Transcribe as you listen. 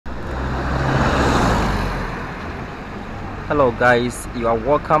Hello guys, you are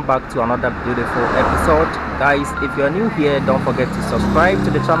welcome back to another beautiful episode. Guys, if you are new here, don't forget to subscribe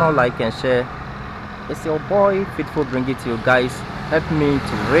to the channel, like and share. It's your boy Fitful bring it to you guys. Help me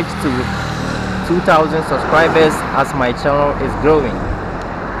to reach to 2,000 subscribers as my channel is growing.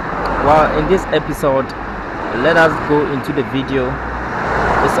 Well, in this episode, let us go into the video.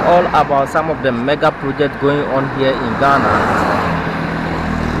 It's all about some of the mega projects going on here in Ghana.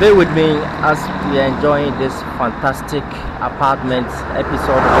 Bear with me as we are enjoying this fantastic apartment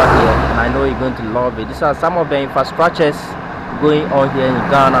episode over here, and I know you're going to love it. These are some of the infrastructures going on here in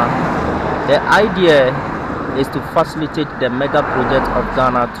Ghana. The idea is to facilitate the mega project of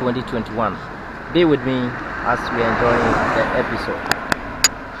Ghana 2021. Bear with me as we are enjoying the episode.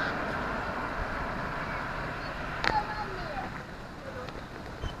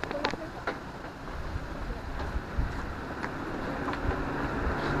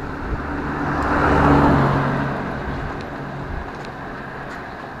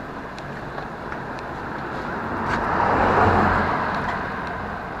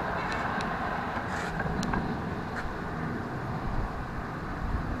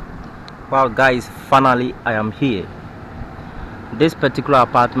 Well guys, finally I am here. This particular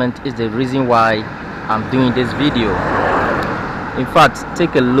apartment is the reason why I'm doing this video. In fact,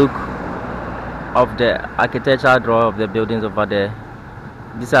 take a look of the architectural drawing of the buildings over there.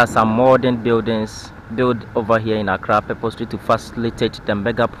 These are some modern buildings built over here in Accra purposely to facilitate the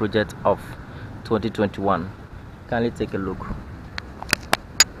mega project of 2021. Kindly take a look.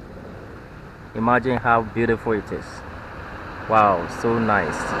 Imagine how beautiful it is. Wow, so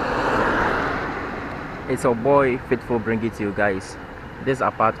nice. It's your boy Fitful bring it to you guys. This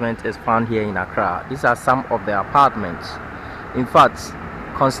apartment is found here in Accra. These are some of the apartments. In fact,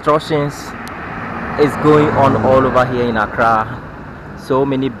 constructions is going on all over here in Accra. So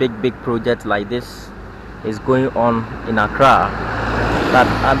many big projects like this is going on in Accra. But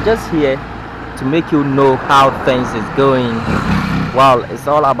I'm just here to make you know how things is going. Well, it's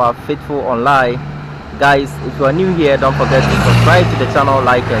all about Fitful Online. Guys, if you are new here, don't forget to subscribe to the channel,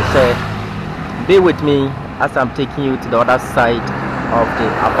 like and share. Be with me as I'm taking you to the other side of the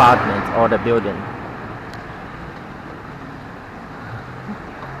apartment or the building.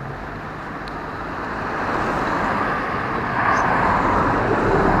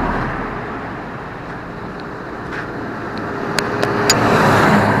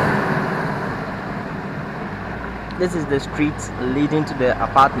 This is the street leading to the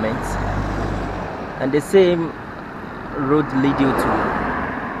apartments, and the same road lead you to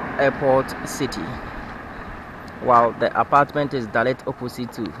Airport City, while the apartment is direct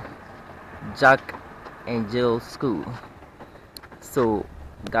opposite to Jack and Jill School. So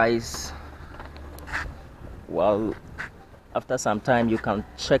guys, well, after some time you can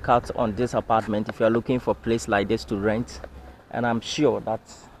check out on this apartment if you are looking for a place like this to rent, and I'm sure that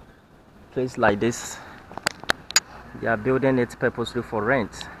place like this they are building it purposely for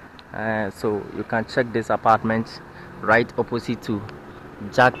rent. So you can check this apartment right opposite to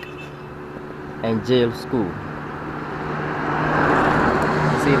Jack and Jill School.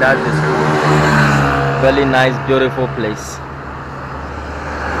 See, that's the school. Very nice, beautiful place.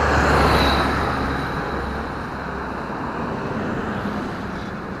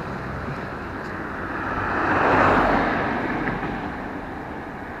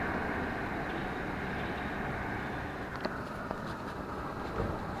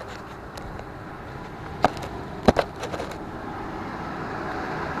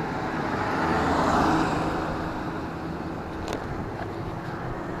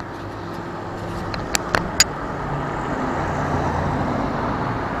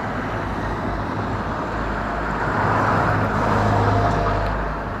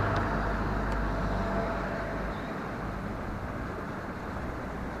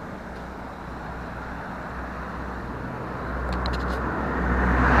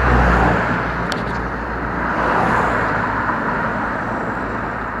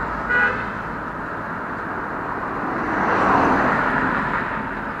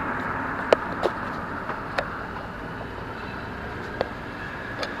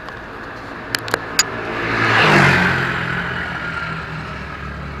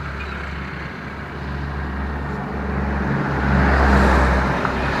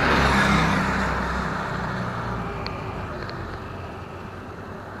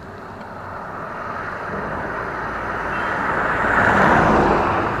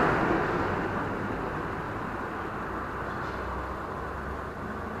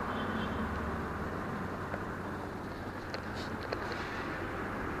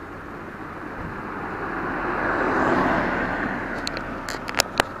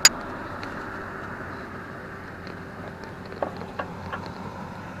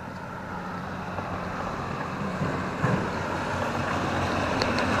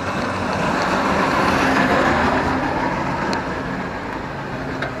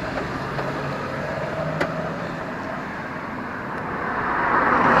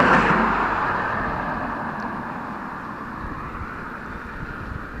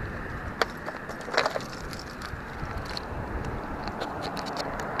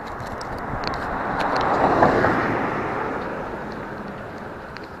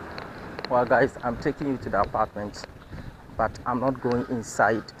 Well guys, I'm taking you to the apartment, but I'm not going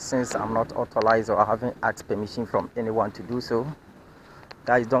inside since I'm not authorized or I haven't asked permission from anyone to do so.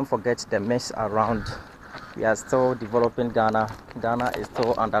 Guys, don't forget the mess around. We are still developing Ghana. Ghana is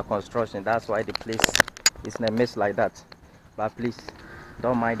still under construction. That's why the place is in a mess like that. But please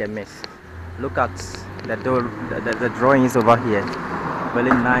don't mind the mess. Look at the drawings over here.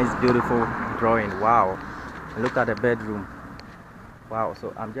 Really nice, beautiful drawing. Wow. Look at the bedroom. Wow.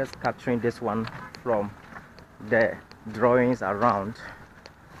 So I'm just capturing this one from the drawings around.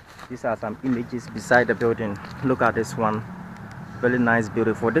 These are some images beside the building. Look at this one. Really nice,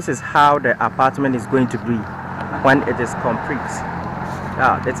 beautiful. This is how the apartment is going to be when it is complete.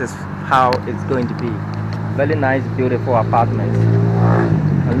 Yeah, this is how it's going to be. Very nice, beautiful apartment.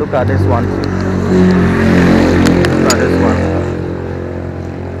 And look at this one too. Look at this one.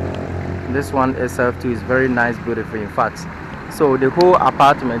 This one itself too is very nice, beautiful. In fact, so the whole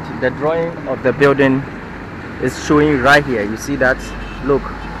apartment, the drawing of the building is showing right here. You see that? Look,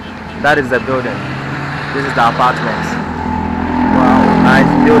 that is the building. This is the apartment. Wow, nice,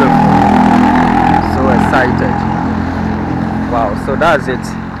 beautiful. So excited. Wow, so that's it.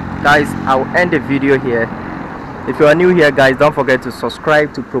 Guys, I'll end the video here. If you are new here, guys, don't forget to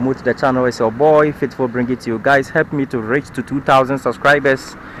subscribe to promote the channel. It's your boy Faithful bring it to you. Guys, help me to reach to 2,000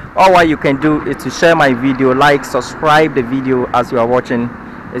 subscribers. All what you can do is to share my video, like, subscribe the video as you are watching.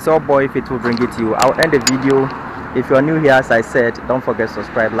 It's your boy Faithful bring it to you. I'll end the video. If you are new here, as I said, don't forget to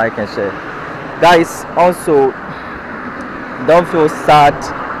subscribe, like and share. Guys, also don't feel sad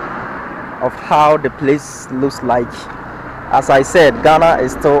of how the place looks like. As I said, Ghana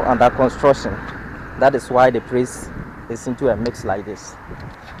is still under construction. That is why the place is into a mix like this.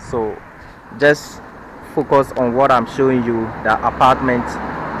 So just focus on what I'm showing you, the apartment.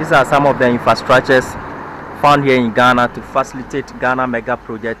 These are some of the infrastructures found here in Ghana to facilitate Ghana Mega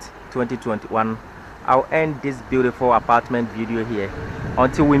Project 2021. I'll end this beautiful apartment video here.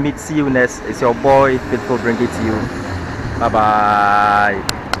 Until we meet, see you next. It's your boy Faithful bring it to you. Bye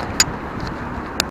bye.